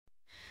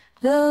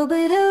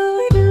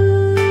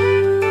Doo-bi-doobi-doo.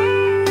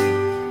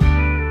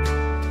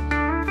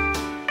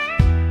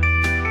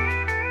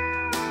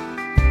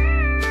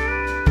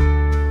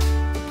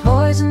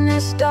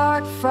 Poisonous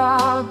dart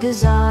frog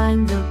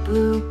designed the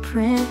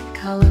blueprint.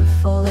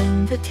 Colorful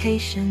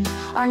invitations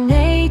are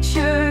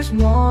nature's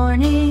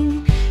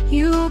warning.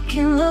 You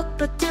can look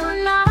but do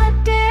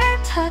not dare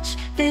touch.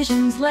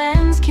 Vision's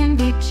lens can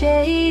be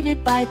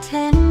jaded by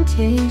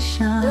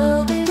temptation.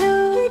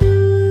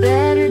 Doo-bi-doobi-doo.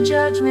 Better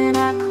judgment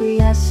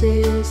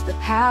acquiesces the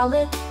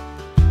pallet.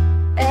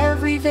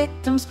 Every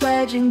victim's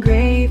pledge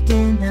engraved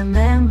in their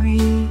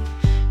memory.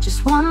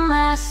 Just one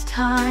last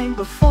time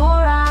before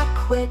I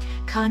quit.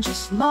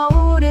 Conscious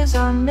motives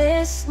are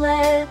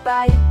misled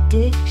by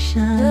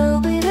addiction.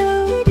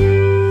 Doo-bi-doobi-doo.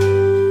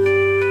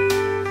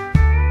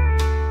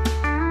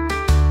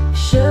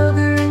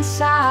 Sugar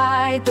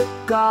inside the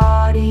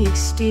gaudy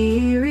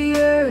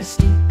exterior.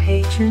 Astute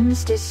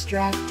patrons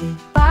distracted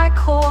by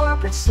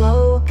corporate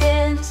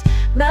slogans.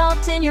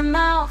 Melt in your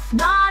mouth,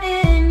 not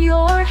in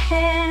your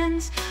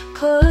hands.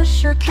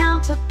 Push or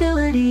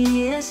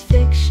accountability is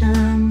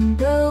fiction.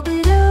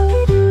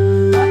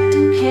 Doo-bi-doobi-doo.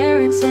 Reluctant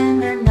parents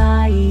and their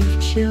naive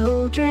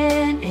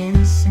children.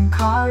 Innocent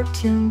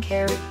cartoon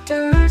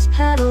characters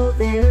peddle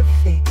their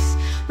fix.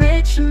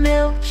 Rich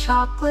milk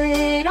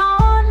chocolate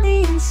on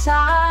the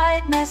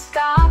inside.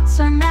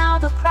 Mascots are now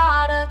the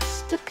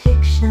product's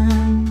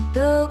depiction.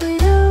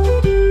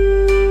 Doo-bi-doobi-doo.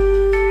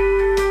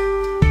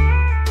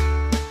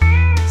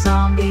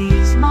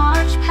 Zombies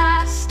march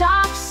past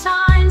stop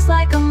signs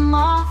like a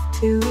moth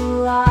to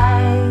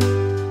light.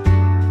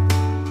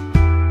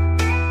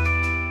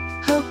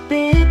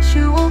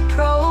 Habitual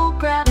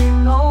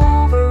programming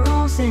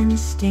overrules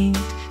instinct.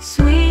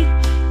 Sweet,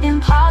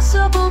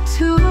 impossible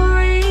to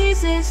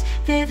resist.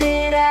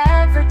 Vivid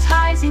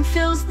advertising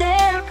fills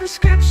their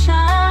prescription.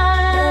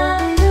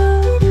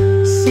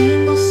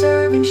 Single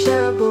serving,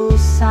 shareable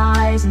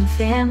size and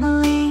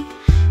family.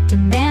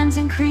 Demands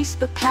increase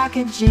but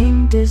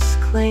packaging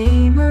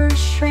disclaimers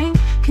shrink.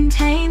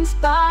 Contains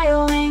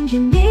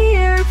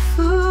bioengineered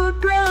food.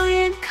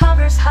 Brilliant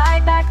covers,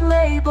 high back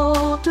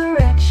label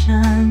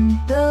direction.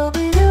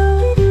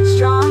 Doo-bi-doobi-doo.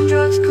 Strong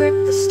drugs grip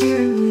the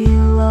steering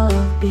wheel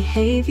of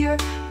behavior.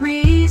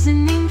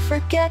 Reasoning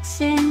forgets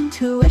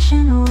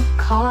intuition or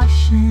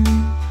caution.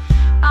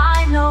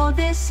 I know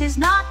this is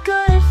not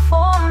good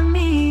for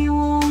me.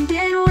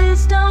 Wounded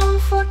wisdom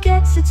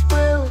forgets its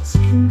will's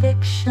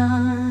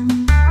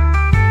conviction.